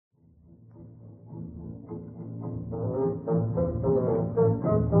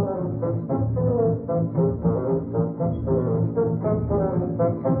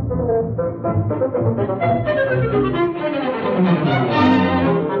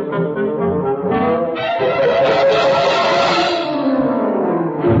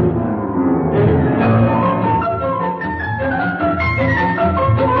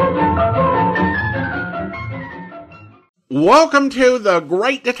Welcome to the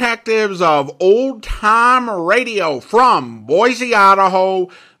Great Detectives of Old Time Radio from Boise, Idaho.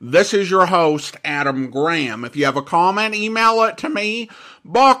 This is your host, Adam Graham. If you have a comment, email it to me,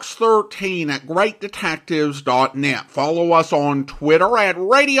 box13@greatdetectives.net. Follow us on Twitter at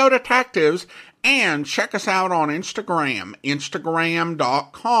Radio Detectives, and check us out on Instagram,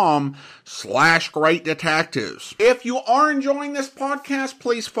 instagram.com/Great Detectives. If you are enjoying this podcast,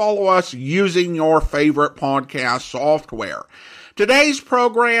 please follow us using your favorite podcast software. Today's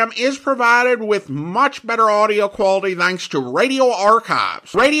program is provided with much better audio quality thanks to Radio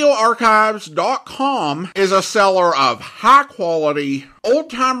Archives. RadioArchives.com is a seller of high-quality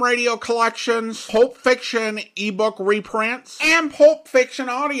old-time radio collections, Pulp Fiction ebook reprints, and Pulp Fiction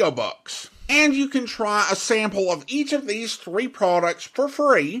audiobooks. And you can try a sample of each of these three products for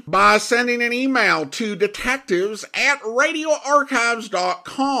free by sending an email to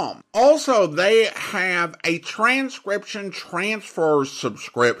detectives@radioarchives.com. Also, they have a transcription transfer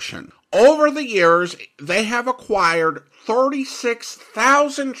subscription. Over the years, they have acquired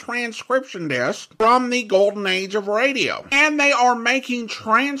 36,000 transcription discs from the golden age of radio. And they are making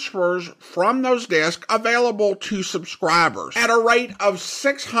transfers from those discs available to subscribers at a rate of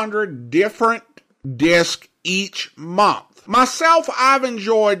 600 different discs each month. Myself, I've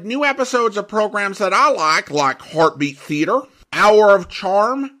enjoyed new episodes of programs that I like Heartbeat Theater, Hour of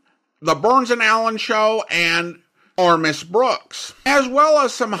Charm, The Burns and Allen Show, and or Miss Brooks, as well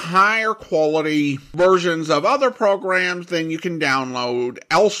as some higher quality versions of other programs than you can download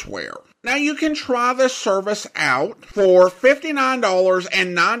elsewhere. Now, you can try this service out for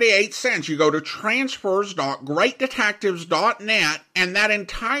 $59.98. You go to transfers.greatdetectives.net, and that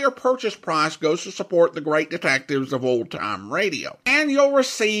entire purchase price goes to support the Great Detectives of Old Time Radio. And you'll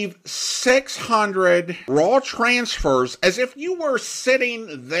receive 600 raw transfers as if you were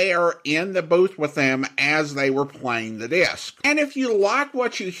sitting there in the booth with them as they were playing the disc. And if you like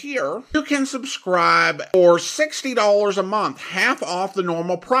what you hear, you can subscribe for $60 a month, half off the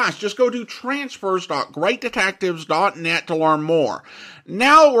normal price. Just go to transfers.greatdetectives.net to learn more.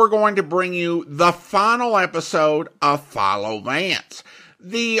 Now we're going to bring you the final episode of Philo, Vance.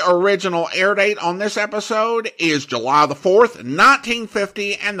 The original air date on this episode is July the 4th,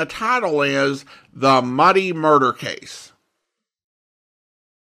 1950, and the title is The Muddy Murder Case.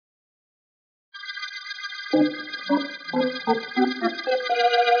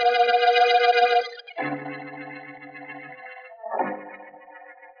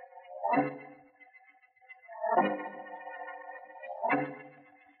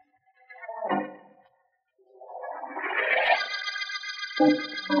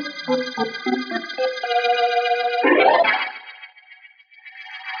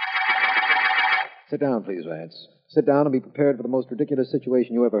 Sit down, please, Vance. Sit down and be prepared for the most ridiculous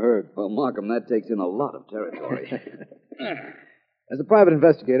situation you ever heard. Well, Markham, that takes in a lot of territory. As a private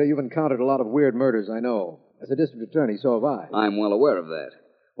investigator, you've encountered a lot of weird murders, I know. As a district attorney, so have I. I'm well aware of that.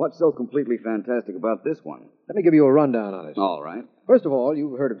 What's so completely fantastic about this one? Let me give you a rundown on it. All right. First of all,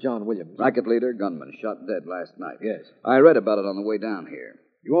 you've heard of John Williams. Racket leader, gunman, shot dead last night. Yes. I read about it on the way down here.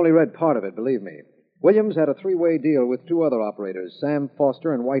 You only read part of it, believe me. Williams had a three-way deal with two other operators, Sam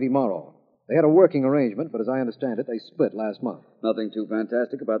Foster and Whitey Morrow. They had a working arrangement, but as I understand it, they split last month. Nothing too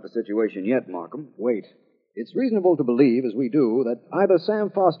fantastic about the situation yet, Markham. Wait. It's reasonable to believe, as we do, that either Sam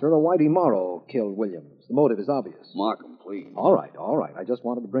Foster or Whitey Morrow killed Williams. The motive is obvious. Markham, please. All right. I just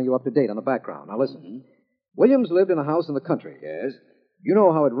wanted to bring you up to date on the background. Now, listen. Mm-hmm. Williams lived in a house in the country. Yes? You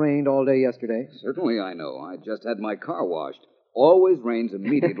know how it rained all day yesterday? Certainly I know. I just had my car washed. Always rains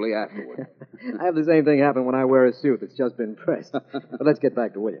immediately afterward. I have the same thing happen when I wear a suit that's just been pressed. But let's get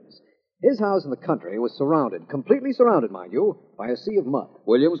back to Williams. His house in the country was surrounded, completely surrounded, mind you, by a sea of mud.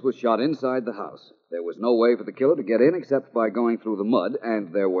 Williams was shot inside the house. There was no way for the killer to get in except by going through the mud,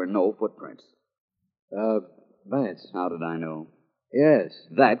 and there were no footprints. Vance. How did I know? Yes.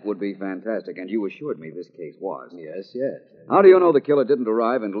 That would be fantastic, and you assured me this case was. Yes. How do you know the killer didn't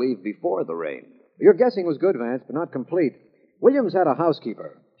arrive and leave before the rain? Your guessing was good, Vance, but not complete. Williams had a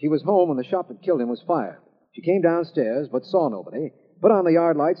housekeeper. She was home when the shop that killed him was fired. She came downstairs, but saw nobody, put on the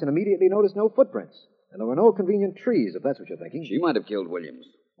yard lights, and immediately noticed no footprints. And there were no convenient trees, if that's what you're thinking. She might have killed Williams.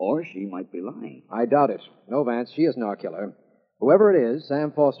 Or she might be lying. I doubt it. No, Vance, she isn't our killer. Whoever it is,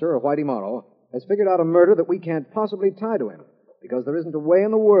 Sam Foster or Whitey Morrow, has figured out a murder that we can't possibly tie to him, because there isn't a way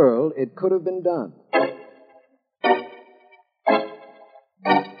in the world it could have been done.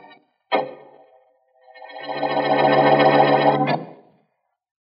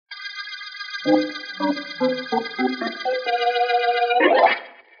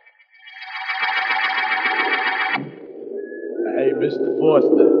 Hey, Mr.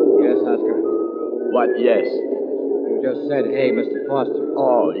 Foster. Yes, Oscar. What, yes? just said, hey, Mr. Foster.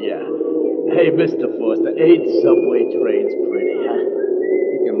 Oh, yeah. Hey, Mr. Foster, 8 subway trains pretty, huh?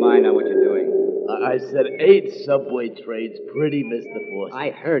 Keep your mind on what you're doing. I said 8 subway trains pretty, Mr. Foster.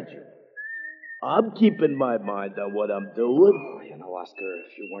 I heard you. I'm keeping my mind on what I'm doing. Oh, you know, Oscar,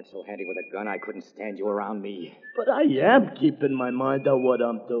 if you weren't so handy with a gun, I couldn't stand you around me. But I am keeping my mind on what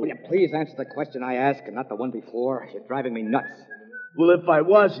I'm Will doing. you please answer the question I asked and not the one before? You're driving me nuts. Well, if I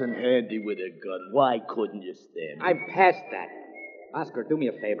wasn't handy with a gun, why couldn't you stand me? I'm past that. Oscar, do me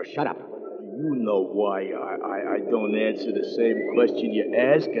a favor. Shut up. You know why I don't answer the same question you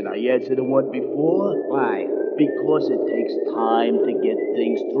ask and I answer the one before? Why? Because it takes time to get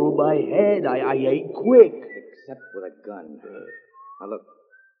things through my head. I ain't quick. Except with a gun. Now, look,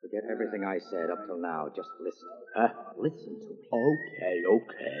 forget everything I said up till now. Just listen. Listen to me.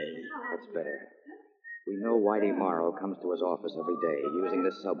 Okay. That's better. We know Whitey Morrow comes to his office every day using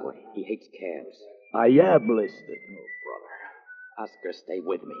the subway. He hates cabs. I am listening. Oh, brother. Oscar, stay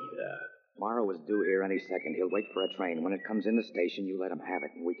with me. Yeah. Morrow is due here any second. He'll wait for a train. When it comes in the station, you let him have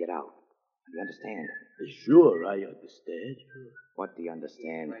it and we get out. You understand? Sure, I understand. What do you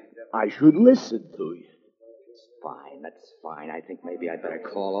understand? I should listen to you. Fine, that's fine. I think maybe I'd better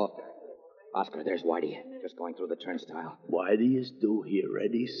call off. Oscar, there's Whitey, just going through the turnstile. Whitey is due here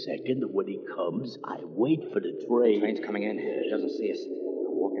any second. When he comes, I wait for the train. Train's coming in. He doesn't see us.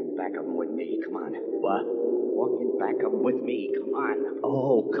 Walk in back of him with me. Come on. What? Walk in back of him with me. Come on.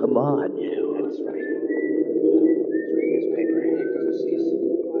 Oh, come on, you. That's right. He's reading his paper. He doesn't see us.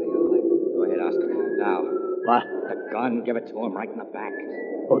 Go ahead, Oscar. Now. What? The gun, give it to him right in the back.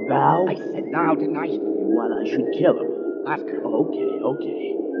 Oh, now? I said now, didn't I? You want I should kill him? Oscar.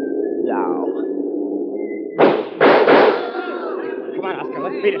 Okay. Now. Come on, Oscar,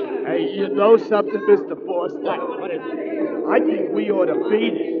 let's beat it. Hey, you know something, Mr. Foster? What is it? I think we ought to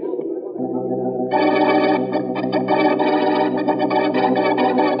beat it.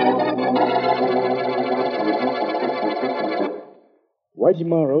 Whitey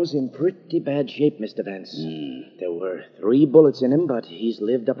Morrow's in pretty bad shape, Mr. Vance. There were 3 bullets in him, but he's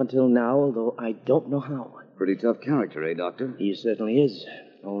lived up until now, although I don't know how. Pretty tough character, eh, Doctor? He certainly is.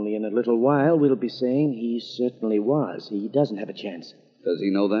 Only in a little while we'll be saying he certainly was. He doesn't have a chance. Does he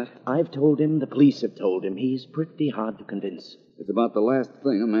know that? I've told him, the police have told him. He's pretty hard to convince. It's about the last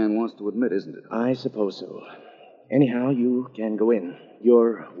thing a man wants to admit, isn't it? I suppose so. Anyhow, you can go in.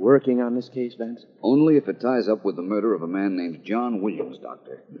 You're working on this case, Vance? Only if it ties up with the murder of a man named John Williams,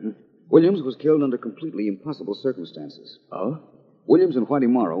 Doctor. Williams was killed under completely impossible circumstances. Oh? Williams and Whitey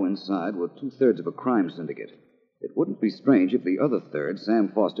Morrow inside were 2/3 of a crime syndicate. It wouldn't be strange if the other third, Sam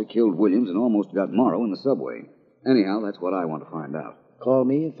Foster, killed Williams and almost got Morrow in the subway. Anyhow, that's what I want to find out. Call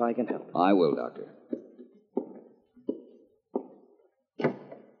me if I can help. I will, Doctor.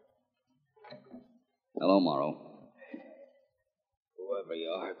 Hello, Morrow. Whoever you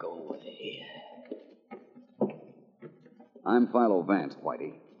are, go away. I'm Philo Vance,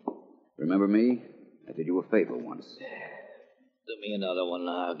 Whitey. Remember me? I did you a favor once. Do me another one,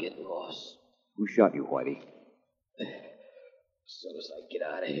 I'll get lost. Who shot you, Whitey? As soon as I get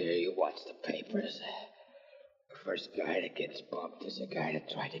out of here, you watch the papers. The first guy that gets bumped is the guy that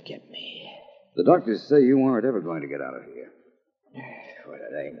tried to get me. The doctors say you aren't ever going to get out of here. What do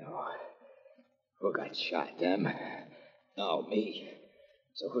they know? Who got shot, them? No, me.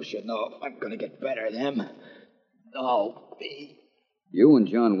 So who should know if I'm going to get better, them? No, me. You and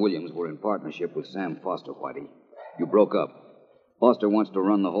John Williams were in partnership with Sam Foster, Whitey. You broke up. Foster wants to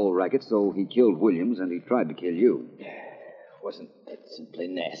run the whole racket, so he killed Williams and he tried to kill you. Wasn't that simply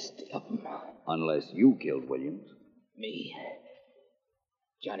nasty of him? Unless you killed Williams. Me.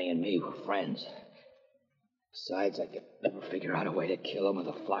 Johnny and me were friends. Besides, I could never figure out a way to kill him with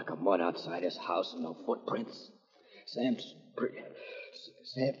a flock of mud outside his house and no footprints. Sam...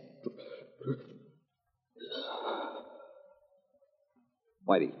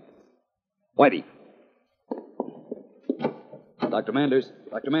 Whitey. Whitey! Dr. Manders.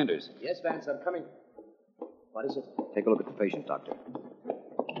 Dr. Manders. Yes, Vance, I'm coming. What is it? Take a look at the patient, Doctor.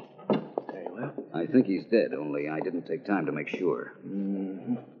 Very well. I think he's dead, only I didn't take time to make sure.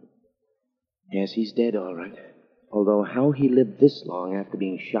 Yes, he's dead, all right. Although how he lived this long after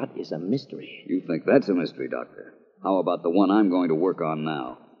being shot is a mystery. You think that's a mystery, Doctor? How about the one I'm going to work on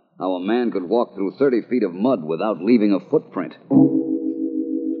now? How a man could walk through 30 feet of mud without leaving a footprint.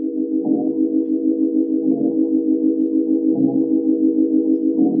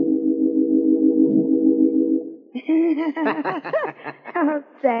 Oh,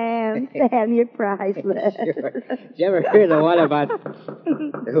 Sam, you're priceless. Sure. Did you ever hear the one about...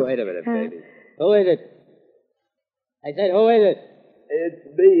 Wait a minute, baby. Who is it? I said, who is it?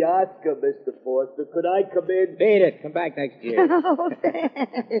 It's me, Oscar, Mr. Foster. Could I come in? Beat it. Come back next year. Oh,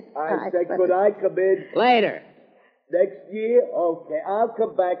 Vance. I said, could I come in? Later. Next year? Okay, I'll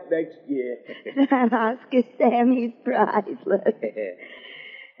come back next year. That Oscar, Sam, he's priceless.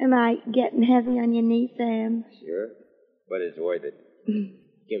 Am I getting heavy on your knee, Sam? Sure. But it's worth it.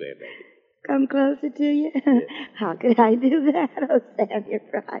 Give here, baby. Come closer to you? How could I do that? Oh, Sam, you're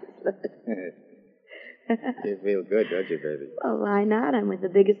priceless. You feel good, don't you, baby? Well, why not? I'm with the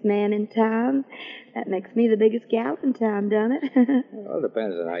biggest man in town. That makes me the biggest gal in town, don't it? It all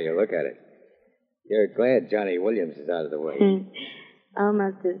depends on how you look at it. You're glad Johnny Williams is out of the way.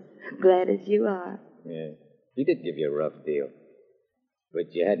 Almost as glad as you are. Yeah. He did give you a rough deal.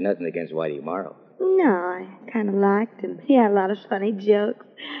 But you had nothing against Whitey Morrow. No, I kind of liked him. He had a lot of funny jokes.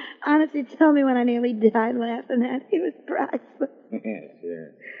 Honestly, tell me when I nearly died laughing at him. He was priceless. Yeah, sure.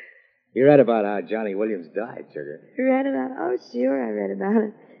 You read about how Johnny Williams died, sugar. Read about it? Oh, sure, I read about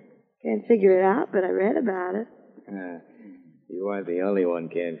it. Can't figure it out, but I read about it. You aren't the only one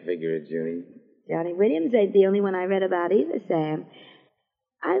can't figure it, Junie. Johnny Williams ain't the only one I read about either, Sam.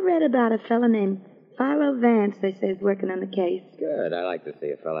 I read about a fellow named Philo Vance, they say, is working on the case. Good. I like to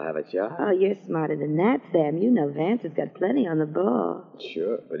see a fella have a shot. Oh, you're smarter than that, Sam. You know Vance has got plenty on the ball.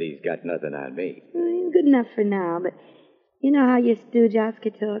 Sure, but he's got nothing on me. He's good enough for now, but you know how your stooge Oscar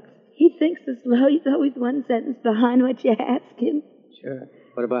talks? He thinks so slow, he's always one sentence behind what you ask him. Sure.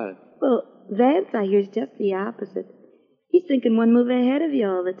 What about it? Well, Vance, I hear, is just the opposite. He's thinking one move ahead of you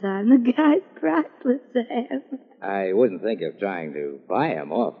all the time. The guy's priceless, Sam. I wouldn't think of trying to buy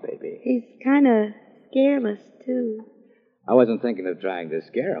him off, baby. He's kind of scareless, too. I wasn't thinking of trying to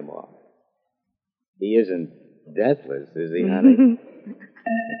scare him off. He isn't deathless, is he, honey?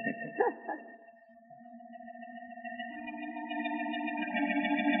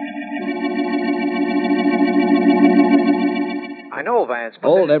 I know, Vance, but...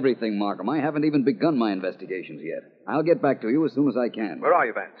 Hold everything, Markham. I haven't even begun my investigations yet. I'll get back to you as soon as I can. Where are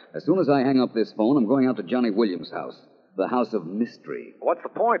you, Vance? As soon as I hang up this phone, I'm going out to Johnny Williams' house. The house of mystery. What's the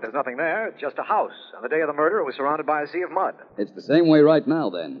point? There's nothing there. It's just a house. On the day of the murder, it was surrounded by a sea of mud. It's the same way right now,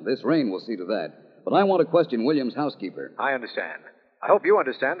 then. This rain will see to that. But I want to question Williams' housekeeper. I understand. I hope you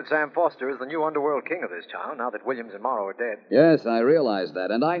understand that Sam Foster is the new underworld king of this town, now that Williams and Morrow are dead. Yes, I realize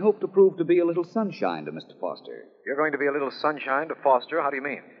that, and I hope to prove to be a little sunshine to Mr. Foster. You're going to be a little sunshine to Foster? How do you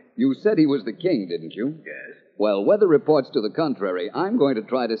mean? You said he was the king, didn't you? Yes. Well, weather reports to the contrary. I'm going to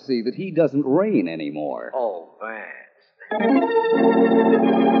try to see that he doesn't reign anymore. Oh, Vance.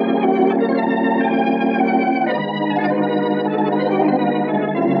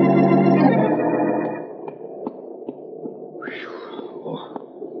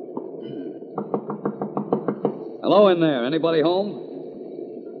 Hello in there. Anybody home?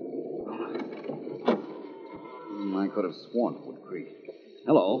 I could have sworn it would creak.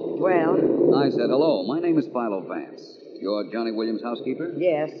 Hello. Well, I said hello. My name is Philo Vance. You're Johnny Williams' housekeeper?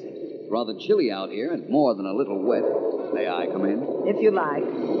 yes, Rather chilly out here and more than a little wet. May I come in? if you like.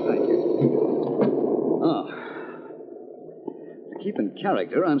 Thank you. Oh. To keep in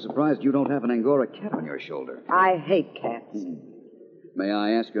character, I'm surprised you don't have an Angora cat on your shoulder. I hate cats. May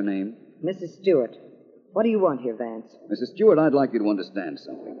I ask your name? Mrs. Stewart, what do you want here, Vance? Mrs. Stewart, I'd like you to understand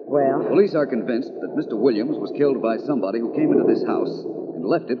something. Well, Police are convinced that Mr. Williams was killed by somebody who came into this house and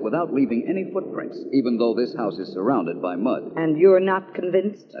left it without leaving any footprints, even though this house is surrounded by mud. and you're not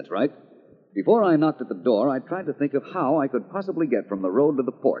convinced? That's right. Before I knocked at the door, I tried to think of how I could possibly get from the road to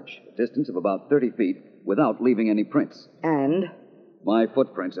the porch, a distance of about 30 feet, without leaving any prints. And? My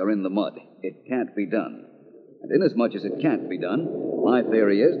footprints are in the mud. It can't be done. And inasmuch as it can't be done, my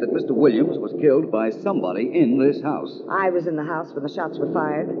theory is that Mr. Williams was killed by somebody in this house. I was in the house when the shots were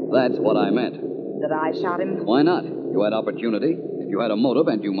fired. That's what I meant. That I shot him? Why not? You had opportunity. You had a motive,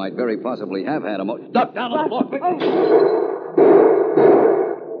 and you might very possibly have had a motive. Duck down on the floor, quick!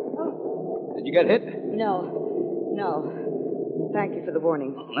 Did you get hit? No. Thank you for the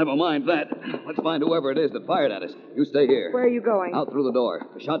warning. Never mind that. Let's find whoever it is that fired at us. You stay here. Where are you going? Out through the door.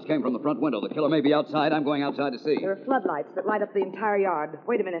 The shots came from the front window. The killer may be outside. I'm going outside to see. There are floodlights that light up the entire yard.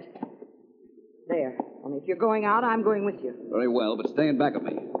 Wait a minute. There. Only if you're going out, I'm going with you. Very well, but stay in back of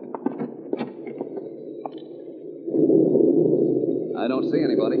me. I don't see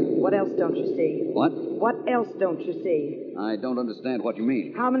anybody. What else don't you see? What? What else don't you see? I don't understand what you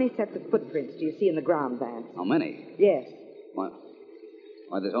mean. How many sets of footprints do you see in the ground, Vance? How many? Yes.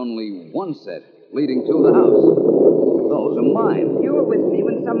 Why, there's only one set leading to the house. Those are mine. You were with me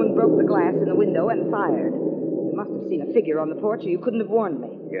when someone broke the glass in the window and fired. You must have seen a figure on the porch, or you couldn't have warned me.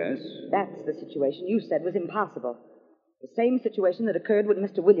 Yes. That's the situation you said was impossible. The same situation that occurred when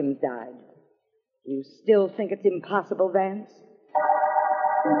Mr. Williams died. You still think it's impossible, Vance?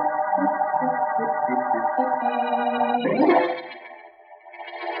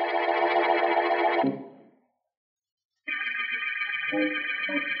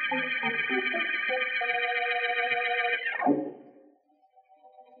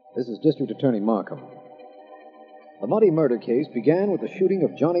 This is District Attorney Markham. The Muddy murder case began with the shooting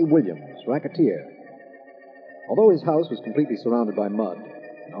of Johnny Williams, racketeer. Although his house was completely surrounded by mud,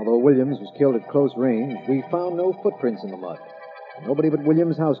 and although Williams was killed at close range, we found no footprints in the mud. Nobody but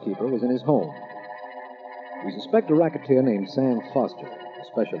Williams' housekeeper was in his home. We suspect a racketeer named Sam Foster,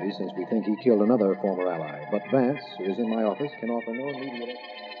 especially since we think he killed another former ally. But Vance, who is in my office, can offer no immediate...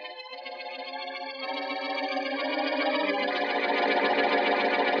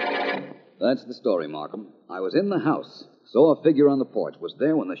 That's the story, Markham. I was in the house, saw a figure on the porch, was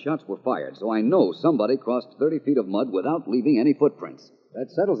there when the shots were fired, so I know somebody crossed 30 feet of mud without leaving any footprints. That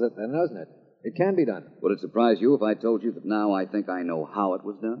settles it, then, doesn't it? It can be done. Would it surprise you if I told you that now I think I know how it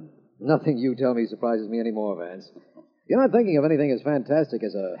was done? Nothing you tell me surprises me anymore, Vance. You're not thinking of anything as fantastic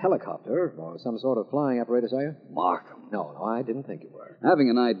as a helicopter or some sort of flying apparatus, are you? Markham. No, I didn't think you were. Having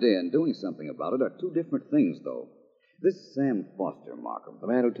an idea and doing something about it are two different things, though. This Sam Foster, Markham. The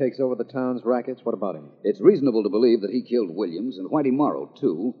man who takes over the town's rackets, what about him? It's reasonable to believe that he killed Williams and Whitey Morrow,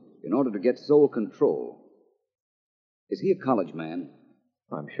 too, in order to get sole control. Is he a college man?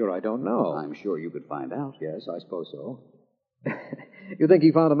 I'm sure I don't know. I'm sure you could find out. Yes, I suppose so. You think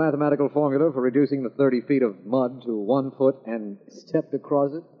he found a mathematical formula for reducing the 30 feet of mud to 1 foot and stepped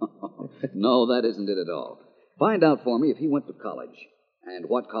across it? No, that isn't it at all. Find out for me if he went to college, and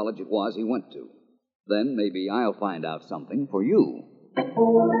what college it was he went to. Then maybe I'll find out something for you.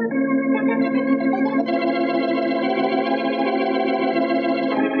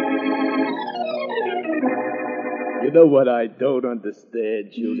 You know what I don't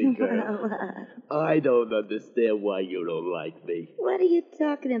understand, Julie girl? I don't understand why you don't like me. What are you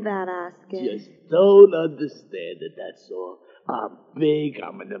talking about, Oscar? Just don't understand it, that's all. I'm big,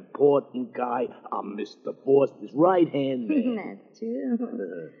 I'm an important guy, I'm Mr. Foster's right-hand man. That's true.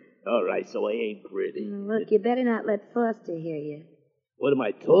 All right, so I ain't pretty. Look, you better not let Foster hear you. What am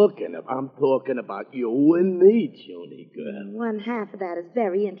I talking about? I'm talking about you and me, Junie girl. One half of that is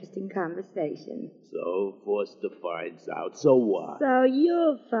very interesting conversation. So Foster finds out. So what? So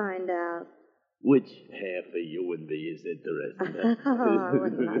you'll find out. Which half of you and me is interesting?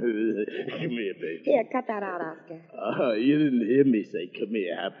 Come here, baby. Here, cut that out, Oscar. You didn't hear me say, come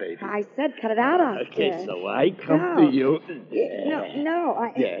here, huh, baby? I said cut it out, Oscar. Okay, so I come No. to you.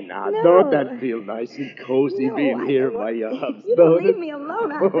 No, Yeah, now, no. don't that feel nice and cozy No, being here in don't. my arms? You don't Don't leave it? me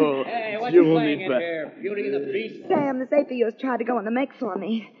alone. Oh, Hey, what you Julie, playing in but- here? Beauty and the Beast? Sam, this ape of yours tried to go on the make for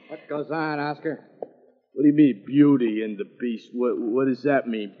me. What goes on, Oscar? What do you mean, Beauty and the Beast? What does that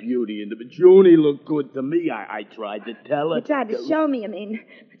mean, Beauty and the Beast? Junie looked good to me. I tried to tell her. You tried to show me, I mean.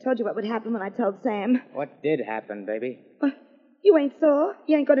 I told you what would happen when I told Sam. What did happen, baby? What? You ain't sore?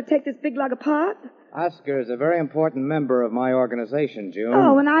 You ain't going to take this big log apart? Oscar is a very important member of my organization, June.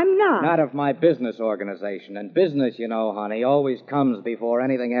 Oh, and I'm not. Not of my business organization. And business, you know, honey, always comes before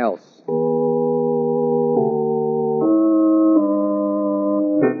anything else.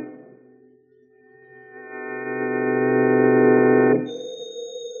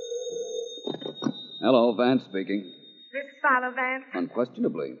 Hello, Vance speaking. This is Philo, Vance.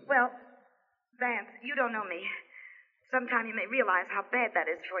 Unquestionably. Well, Vance, you don't know me. Sometime you may realize how bad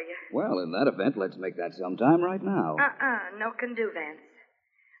that is for you. Well, in that event, let's make that sometime right now. No can do, Vance.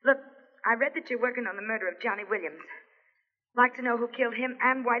 Look, I read that you're working on the murder of Johnny Williams. Like to know who killed him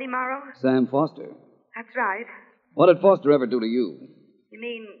and Whitey Morrow? Sam Foster. That's right. What did Foster ever do to you? You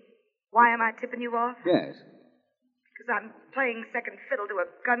mean, why am I tipping you off? Yes. Because I'm playing second fiddle to a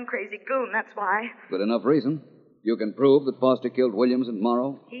gun-crazy goon, that's why. Good enough reason. You can prove that Foster killed Williams and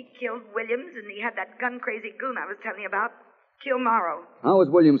Morrow? He killed Williams, and he had that gun-crazy goon I was telling you about kill Morrow. How was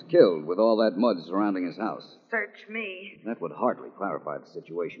Williams killed with all that mud surrounding his house? Search me. That would hardly clarify the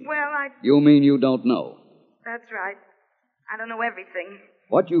situation. Well, You mean you don't know? That's right. I don't know everything.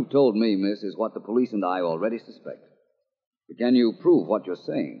 What you've told me, miss, is what the police and I already suspect. But can you prove what you're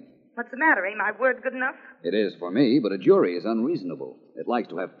saying? What's the matter? Ain't my word good enough? It is for me, but a jury is unreasonable. It likes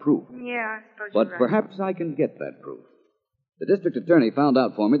to have proof. Yeah, I suppose But you're right. perhaps I can get that proof. The district attorney found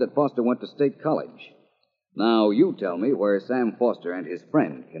out for me that Foster went to State College. Now, you tell me where Sam Foster and his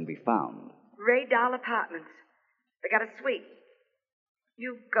friend can be found. Ray Dahl Apartments. They got a suite.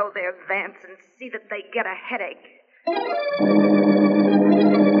 You go there, Vance, and see that they get a headache.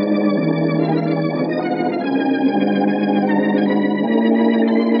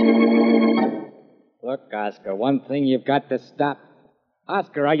 Look, Oscar, one thing you've got to stop.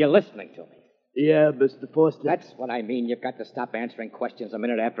 Oscar, are you listening to me? Yeah, Mr. Foster. That's what I mean. You've got to stop answering questions a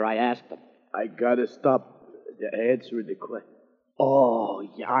minute after I ask them. I gotta stop answering the question. Oh,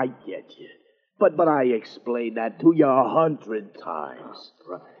 yeah, I get you. But I explained that to you 100 times.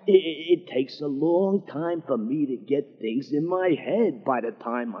 Right. It takes a long time for me to get things in my head. By the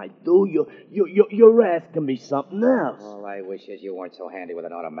time I do, you're asking me something else. All I wish is you weren't so handy with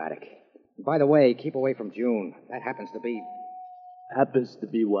an automatic. And by the way, keep away from June. That happens to be Happens to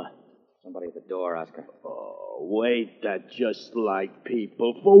be what? somebody at the door, Oscar. Oh, wait, that just like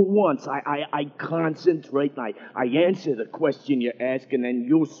people. For once, I concentrate and I answer the question you're asking, and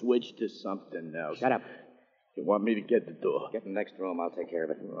you switch to something else. Shut up. You want me to get the door? Get in the next room. I'll take care of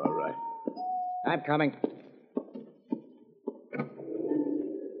it. All right. I'm coming.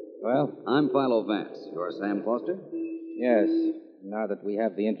 Well? I'm Philo Vance. You're Sam Foster? Yes. Now that we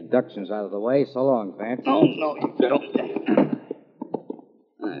have the introductions out of the way, so long, Vance. Oh, no, you don't.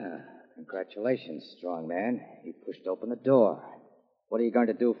 Congratulations, strong man. You pushed open the door. What are you going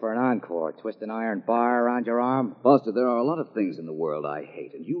to do for an encore? Twist an iron bar around your arm? Foster, there are a lot of things in the world I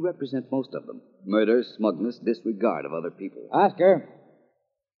hate, and you represent most of them. Murder, smugness, disregard of other people. Oscar.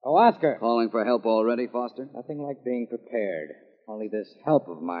 Oh, Oscar. Calling for help already, Foster? Nothing like being prepared. Only this help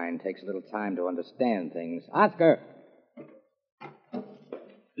of mine takes a little time to understand things. Oscar!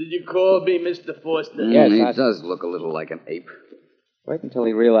 Did you call me, Mr. Foster? Yes, He Oscar. does look a little like an ape. Wait until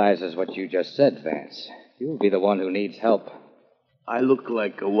he realizes what you just said, Vance. You'll be the one who needs help. I look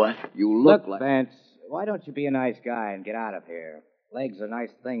like a what? You look like... Vance, why don't you be a nice guy and get out of here? Legs are nice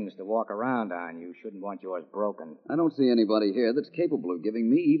things to walk around on. You shouldn't want yours broken. I don't see anybody here that's capable of giving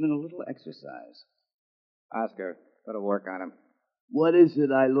me even a little exercise. Oscar, go to work on him. What is it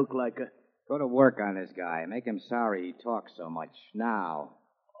I look like a... Go to work on this guy. Make him sorry he talks so much. Now.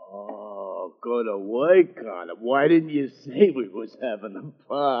 Oh, go to work on him. Why didn't you say we was having a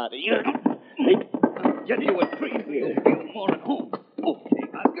party? Hey, get you a treat. You'll feel more at home. Okay,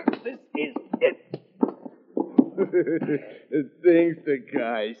 Oscar, this is it. The things the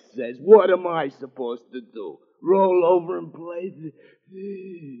guy says. What am I supposed to do? Roll over and play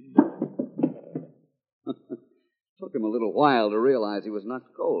Took him a little while to realize he was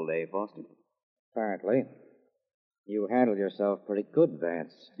knocked cold, eh, Foster? Apparently. You handled yourself pretty good,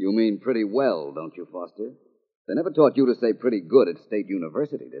 Vance. You mean pretty well, don't you, Foster? They never taught you to say pretty good at State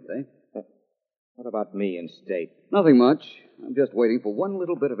University, did they? What about me in state? Nothing much. I'm just waiting for one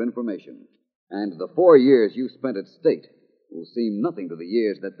little bit of information. And the 4 years you spent at State will seem nothing to the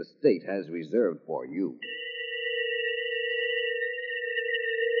years that the State has reserved for you.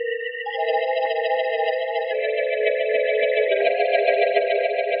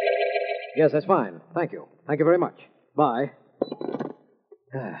 Yes, that's fine. Thank you. Thank you very much. Bye.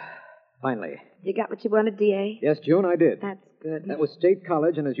 Finally. You got what you wanted, D.A.? Yes, June, I did. That's good. That was State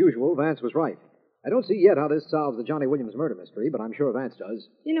College, and as usual, Vance was right. I don't see yet how this solves the Johnny Williams murder mystery, but I'm sure Vance does.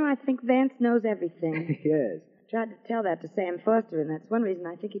 You know, I think Vance knows everything. Yes. I tried to tell that to Sam Foster, and that's one reason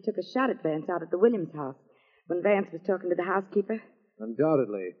I think he took a shot at Vance out at the Williams house when Vance was talking to the housekeeper.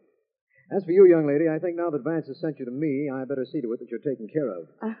 Undoubtedly. As for you, young lady, I think now that Vance has sent you to me, I better see to it that you're taken care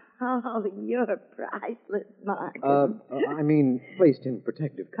of. Oh, you're priceless, Mark. I mean, placed in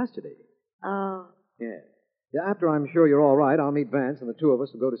protective custody. Oh. Yes. Yeah, after I'm sure you're all right, I'll meet Vance, and the two of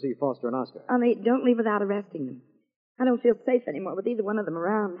us will go to see Foster and Oscar. Only don't leave without arresting them. I don't feel safe anymore with either one of them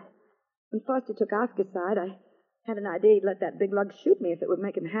around. When Foster took Oscar's side, I had an idea he'd let that big lug shoot me if it would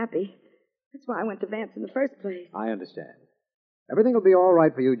make him happy. That's why I went to Vance in the first place. I understand. Everything will be all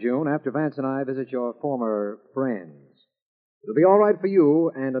right for you, June, after Vance and I visit your former friends. It'll be all right for you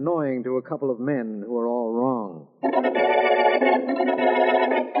and annoying to a couple of men who are all wrong.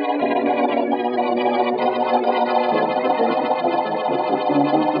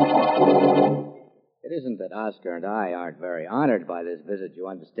 It isn't that Oscar and I aren't very honored by this visit, you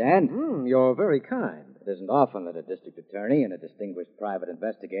understand? You're very kind. It isn't often that a district attorney and a distinguished private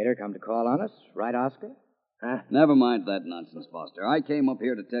investigator come to call on us. Right, Oscar? Never mind that nonsense, Foster. I came up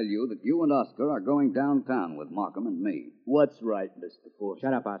here to tell you that you and Oscar are going downtown with Markham and me. What's right, Mr. Foster?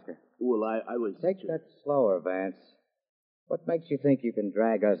 Shut up, Oscar. Well, I was... Take that slower, Vance. What makes you think you can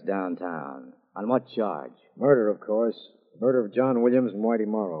drag us downtown? On what charge? Murder, of course. Murder of John Williams and Whitey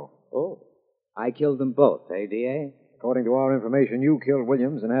Morrow. Oh. I killed them both, eh, D.A.? According to our information, you killed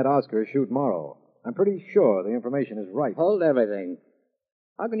Williams and had Oscar shoot Morrow. I'm pretty sure the information is right. Hold everything.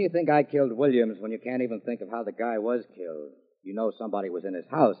 How can you think I killed Williams when you can't even think of how the guy was killed? You know somebody was in his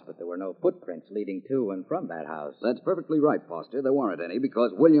house, but there were no footprints leading to and from that house. That's perfectly right, Foster. There weren't any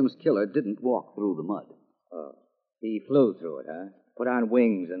because Williams' killer didn't walk through the mud. Oh. He flew through it, huh? Put on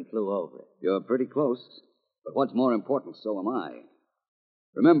wings and flew over it. You're pretty close. But what's more important, so am I.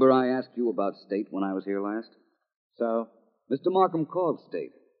 Remember I asked you about State when I was here last? So? Mr. Markham called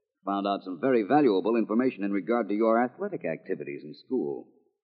State. Found out some very valuable information in regard to your athletic activities in school.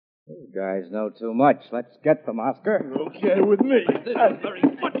 You guys know too much. Let's get them, Oscar. Okay with me. This is very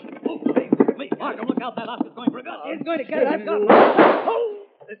much. Okay with me. Markham, look out. That Oscar's going for a gun. He's going to get it. I've got Oh!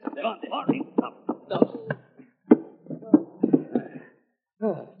 This is gun. Hurry up.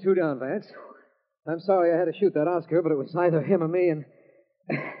 Two down, Vance. I'm sorry I had to shoot that Oscar, but it was either him or me, and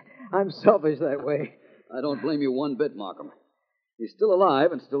I'm selfish that way. I don't blame you one bit, Markham. He's still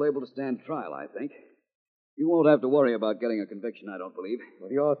alive and still able to stand trial, I think. You won't have to worry about getting a conviction, I don't believe.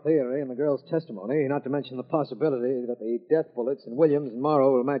 With your theory and the girl's testimony, not to mention the possibility that the death bullets in Williams and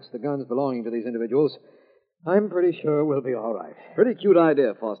Morrow will match the guns belonging to these individuals, I'm pretty sure we'll be all right. Pretty cute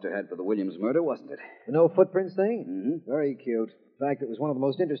idea Foster had for the Williams murder, wasn't it? The no footprints thing? Mm-hmm. Very cute. In fact, it was one of the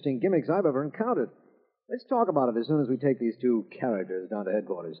most interesting gimmicks I've ever encountered. Let's talk about it as soon as we take these two characters down to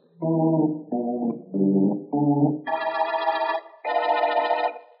headquarters.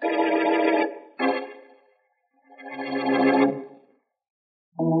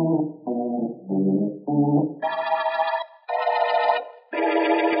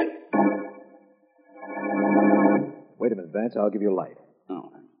 Wait a minute, Vance. I'll give you a light. Oh,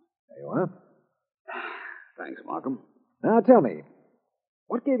 There you are. thanks, Markham. Now, tell me,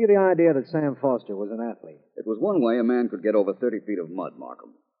 what gave you the idea that Sam Foster was an athlete? It was one way a man could get over 30 feet of mud,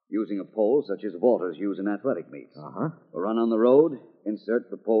 Markham, using a pole such as vaulters use in athletic meets. Uh-huh. A run on the road,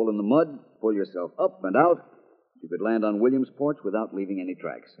 insert the pole in the mud, pull yourself up and out. You could land on Williams' porch without leaving any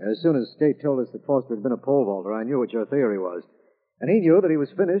tracks. As soon as State told us that Foster had been a pole vaulter, I knew what your theory was. And he knew that he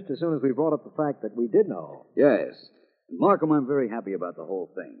was finished as soon as we brought up the fact that we did know. Yes. And Markham, I'm very happy about the whole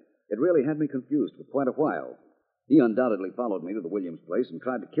thing. It really had me confused for quite a while. He undoubtedly followed me to the Williams place and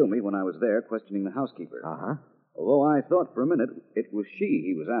tried to kill me when I was there questioning the housekeeper. Uh-huh. Although I thought for a minute it was she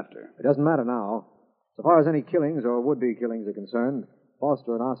he was after. It doesn't matter now. So far as any killings or would-be killings are concerned,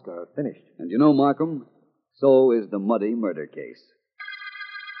 Foster and Oscar are finished. And you know, Markham, so is the Muddy murder case.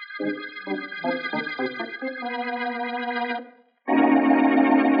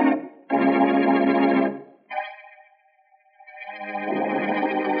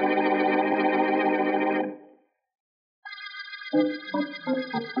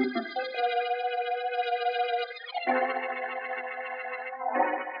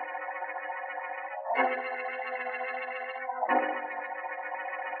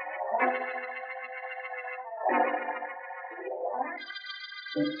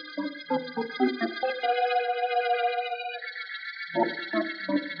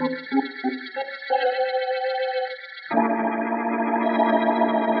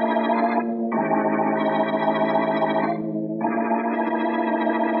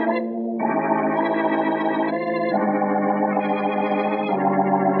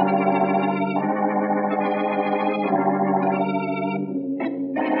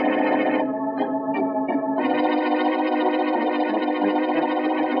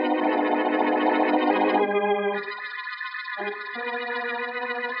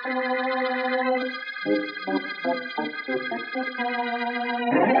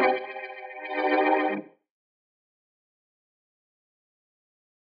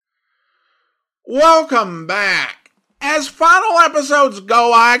 Welcome back. As final episodes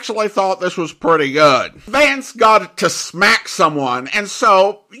go, I actually thought this was pretty good. Vance got to smack someone, and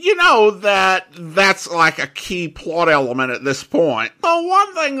so, you know that's like a key plot element at this point. So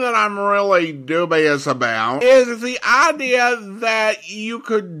one thing that I'm really dubious about is the idea that you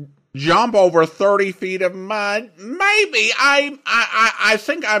could jump over 30 feet of mud. Maybe. I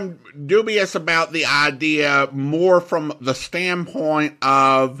think I'm dubious about the idea more from the standpoint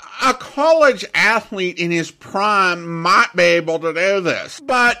of a college athlete in his prime might be able to do this.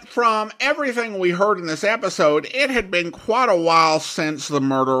 But from everything we heard in this episode, it had been quite a while since the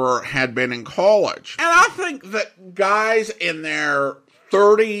murderer had been in college. And I think that guys in their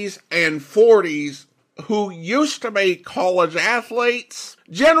 30s and 40s who used to be college athletes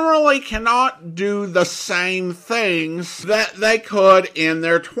generally cannot do the same things that they could in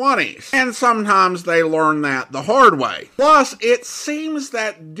their 20s. And sometimes they learn that the hard way. Plus, it seems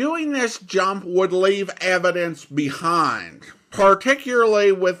that doing this jump would leave evidence behind,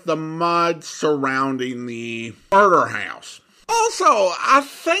 particularly with the mud surrounding the murder house. Also, I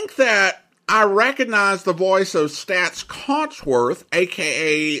think that I recognize the voice of Stats Cotsworth,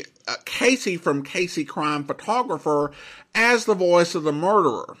 a.k.a. Casey from Casey Crime Photographer, as the voice of the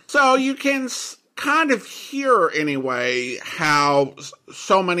murderer. So you can kind of hear, anyway, how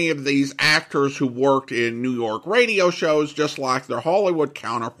so many of these actors who worked in New York radio shows, just like their Hollywood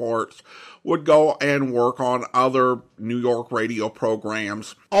counterparts, would go and work on other New York radio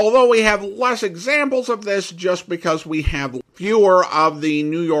programs. Although we have less examples of this just because we have fewer of the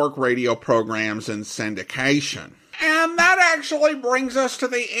New York radio programs in syndication. And that actually brings us to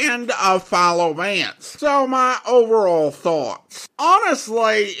the end of Philo Vance. So my overall thoughts.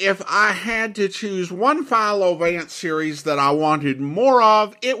 Honestly, if I had to choose one Philo Vance series that I wanted more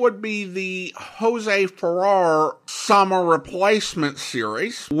of, it would be the Jose Ferrer Summer Replacement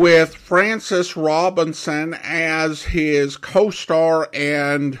series with Francis Robinson as his co-star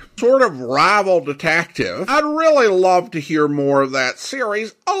and sort of rival detective. I'd really love to hear more of that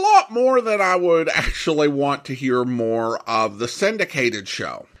series, a lot more than I would actually want to hear more of the syndicated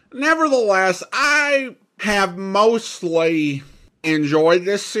show. Nevertheless, I have mostly enjoyed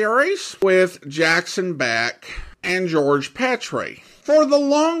this series with Jackson Beck and George Petrie. For the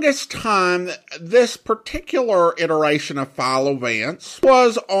longest time, this particular iteration of Philo Vance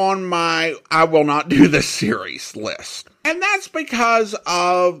was on my I will not do this series list. And that's because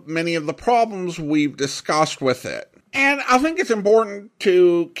of many of the problems we've discussed with it. And I think it's important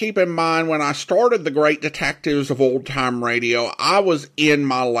to keep in mind when I started The Great Detectives of Old Time Radio, I was in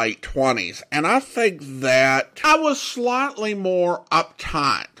my late 20s. And I think that I was slightly more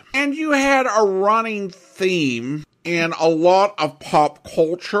uptight. And you had a running theme in a lot of pop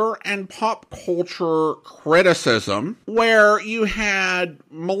culture and pop culture criticism where you had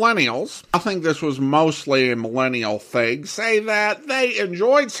millennials, I think this was mostly a millennial thing, say that they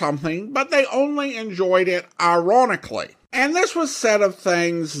enjoyed something, but they only enjoyed it ironically. And this was said of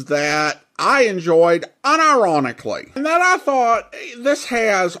things that I enjoyed unironically. And that I thought, this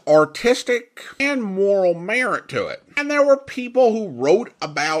has artistic and moral merit to it. And there were people who wrote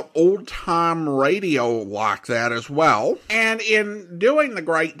about old-time radio like that as well. And in doing The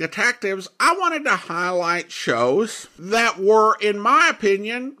Great Detectives, I wanted to highlight shows that were, in my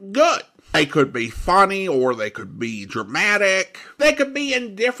opinion, good. They could be funny, or they could be dramatic. They could be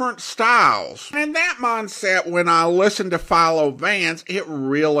in different styles. And that mindset, when I listened to Philo Vance, it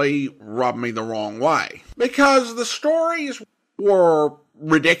really rubbed me the wrong way. Because the stories were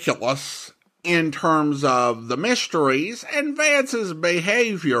ridiculous in terms of the mysteries, and Vance's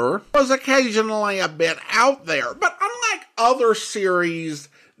behavior was occasionally a bit out there. But unlike other series,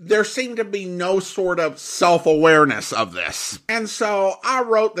 there seemed to be no sort of self-awareness of this. And so I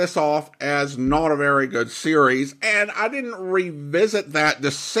wrote this off as not a very good series, and I didn't revisit that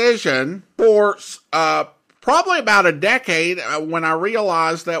decision for probably about a decade when I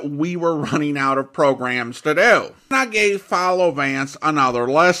realized that we were running out of programs to do. And I gave Philo Vance another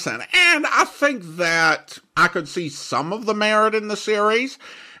listen, and I think that I could see some of the merit in the series.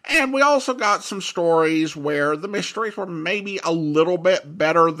 And we also got some stories where the mysteries were maybe a little bit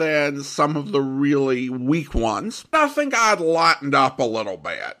better than some of the really weak ones. I think I'd lightened up a little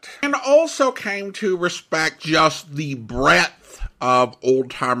bit. And also came to respect just the breadth of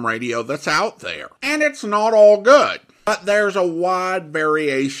old-time radio that's out there. And it's not all good, but there's a wide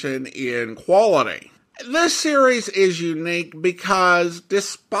variation in quality. This series is unique because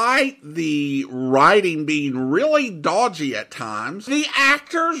despite the writing being really dodgy at times, the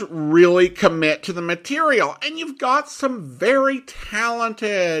actors really commit to the material. And you've got some very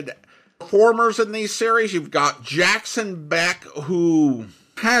talented performers in these series. You've got Jackson Beck, who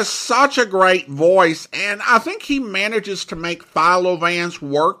has such a great voice, and I think he manages to make Philo Vance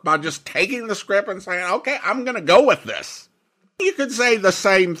work by just taking the script and saying, okay, I'm going to go with this. You could say the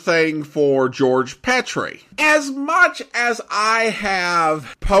same thing for George Petrie. As much as I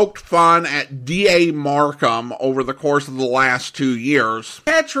have poked fun at D.A. Markham over the course of the last 2 years,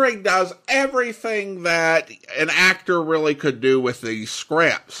 Petrie does everything that an actor really could do with these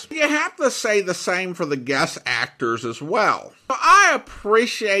scripts. You have to say the same for the guest actors as well. I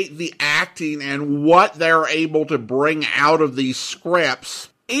appreciate the acting and what they're able to bring out of these scripts,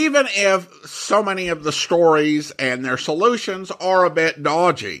 even if so many of the stories and their solutions are a bit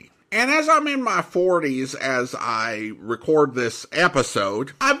dodgy. And as I'm in my 40s as I record this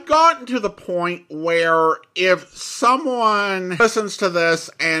episode, I've gotten to the point where if someone listens to this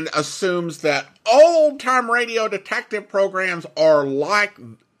and assumes that old-time radio detective programs are like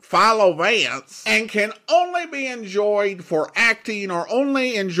Philo Vance and can only be enjoyed for acting or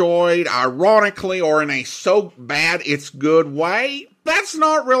only enjoyed ironically or in a so bad it's good way, that's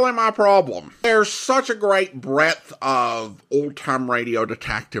not really my problem. There's such a great breadth of old-time radio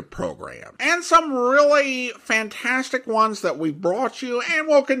detective program. And some really fantastic ones that we've brought you and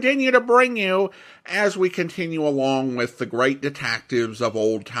will continue to bring you as we continue along with the great detectives of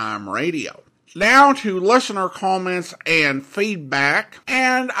old-time radio. Now to listener comments and feedback.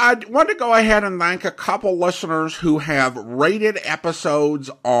 And I want to go ahead and thank a couple listeners who have rated episodes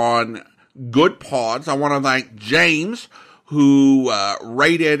on Good Pods. I want to thank James, who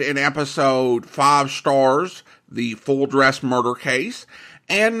rated an episode 5 stars, the Full Dress Murder Case,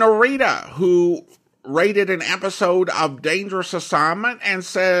 and Narita, who rated an episode of Dangerous Assignment and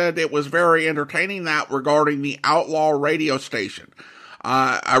said it was very entertaining, that regarding the Outlaw radio station.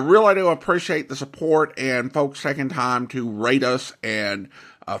 I really do appreciate the support and folks taking time to rate us and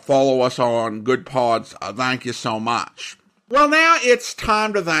follow us on Good Pods. Thank you so much. Well, now it's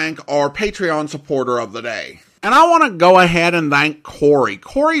time to thank our Patreon supporter of the day. And I want to go ahead and thank Corey.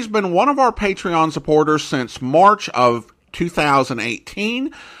 Corey's been one of our Patreon supporters since March of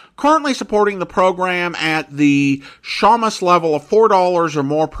 2018. Currently supporting the program at the Shamus level of $4 or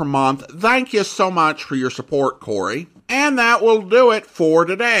more per month. Thank you so much for your support, Corey. And that will do it for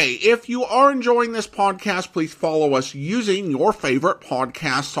today. If you are enjoying this podcast, please follow us using your favorite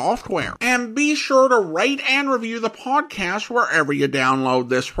podcast software. And be sure to rate and review the podcast wherever you download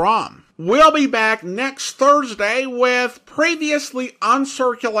this from. We'll be back next Thursday with previously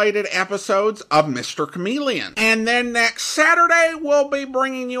uncirculated episodes of Mr. Chameleon. And then next Saturday, we'll be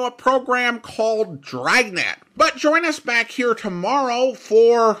bringing you a program called Dragnet. But join us back here tomorrow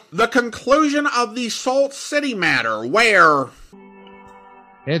for the conclusion of the Salt City matter, where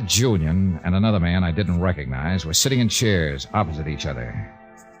Ed Julian and another man I didn't recognize were sitting in chairs opposite each other.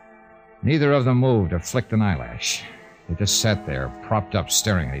 Neither of them moved or flicked an eyelash. They just sat there, propped up,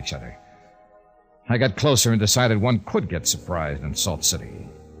 staring at each other. I got closer and decided one could get surprised in Salt City.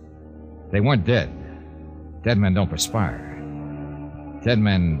 They weren't dead. Dead men don't perspire. Dead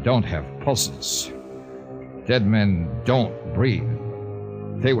men don't have pulses. Dead men don't breathe.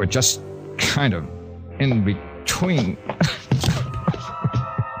 They were just kind of in between.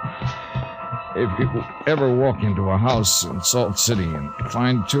 If you ever walk into a house in Salt City and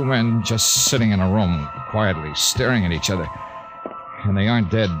find two men just sitting in a room, quietly staring at each other, and they aren't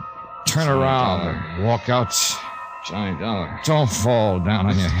dead, turn around and walk out. Johnny Dollar. Don't fall down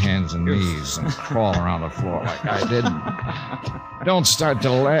on your hands and knees and crawl around the floor like I did. Don't start to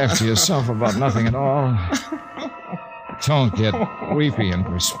laugh to yourself about nothing at all. Don't get weepy and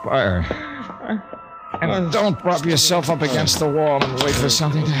perspire. And don't prop yourself up against the wall and wait for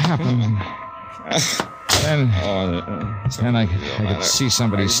something to happen. Then I could see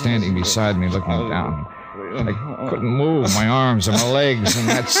somebody standing beside me looking down. I couldn't move my arms or my legs, and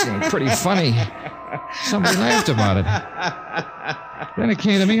that seemed pretty funny. Somebody laughed about it. Then it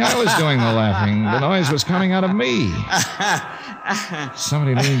came to me I was doing the laughing. The noise was coming out of me.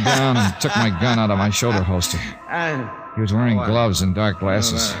 Somebody leaned down and took my gun out of my shoulder holster. He was wearing gloves and dark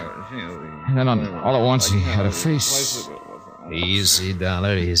glasses. And then all at once he had a face. Easy,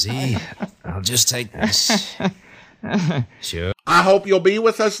 Dollar, easy. I'll just take this. Sure. I hope you'll be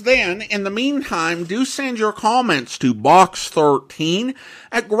with us then. In the meantime, do send your comments to box13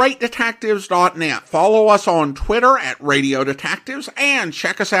 at greatdetectives.net. Follow us on Twitter at Radio Detectives and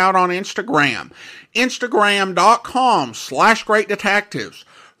check us out on Instagram. Instagram.com/greatdetectives.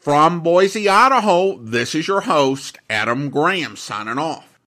 From Boise, Idaho, this is your host, Adam Graham, signing off.